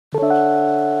Hey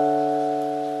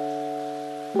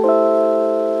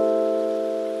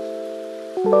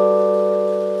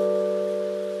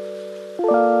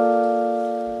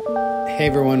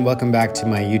everyone, welcome back to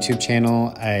my YouTube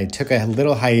channel. I took a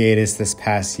little hiatus this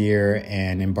past year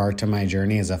and embarked on my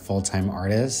journey as a full-time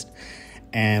artist.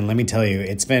 And let me tell you,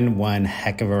 it's been one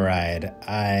heck of a ride.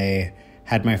 I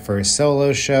had my first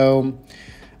solo show.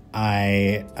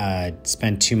 I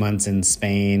spent 2 months in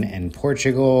Spain and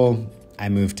Portugal. I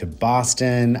moved to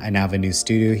Boston. I now have a new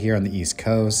studio here on the East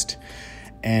Coast.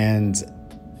 And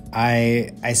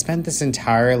I spent this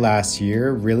entire last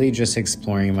year really just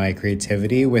exploring my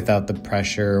creativity without the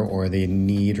pressure or the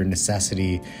need or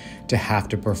necessity to have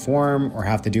to perform or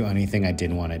have to do anything I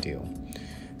didn't want to do.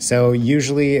 So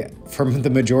usually for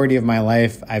the majority of my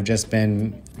life, I've just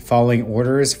been following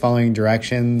orders, following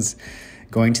directions,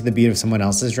 going to the beat of someone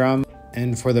else's drum.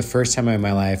 And for the first time in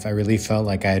my life, I really felt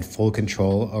like I had full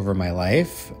control over my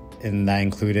life. And that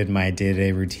included my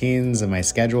day-to-day routines and my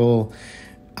schedule.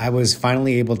 I was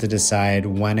finally able to decide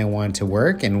when I wanted to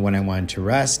work and when I wanted to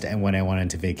rest and when I wanted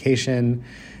to vacation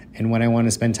and when I wanted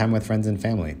to spend time with friends and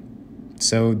family.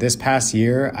 So this past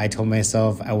year, I told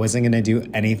myself I wasn't going to do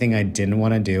anything I didn't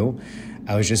want to do.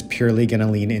 I was just purely going to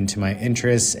lean into my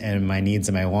interests and my needs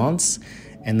and my wants.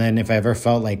 And then if I ever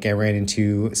felt like I ran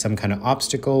into some kind of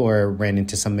obstacle or ran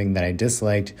into something that I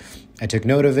disliked, I took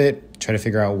note of it, try to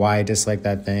figure out why I disliked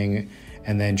that thing,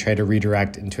 and then try to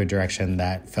redirect into a direction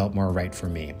that felt more right for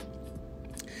me.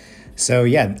 So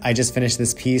yeah, I just finished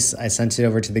this piece. I sent it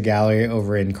over to the gallery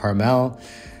over in Carmel.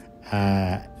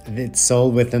 It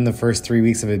sold within the first 3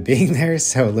 weeks of it being there,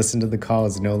 so Listen to the Call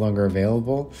is no longer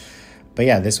available. But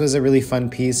yeah, this was a really fun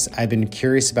piece. I've been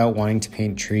curious about wanting to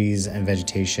paint trees and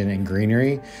vegetation and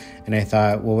greenery, and I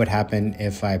thought, what would happen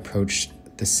if I approached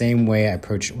the same way I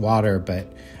approach water, but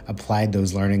applied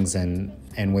those learnings and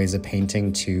ways of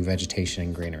painting to vegetation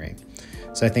and greenery.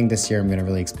 So I think this year I'm going to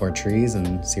really explore trees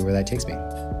and see where that takes me.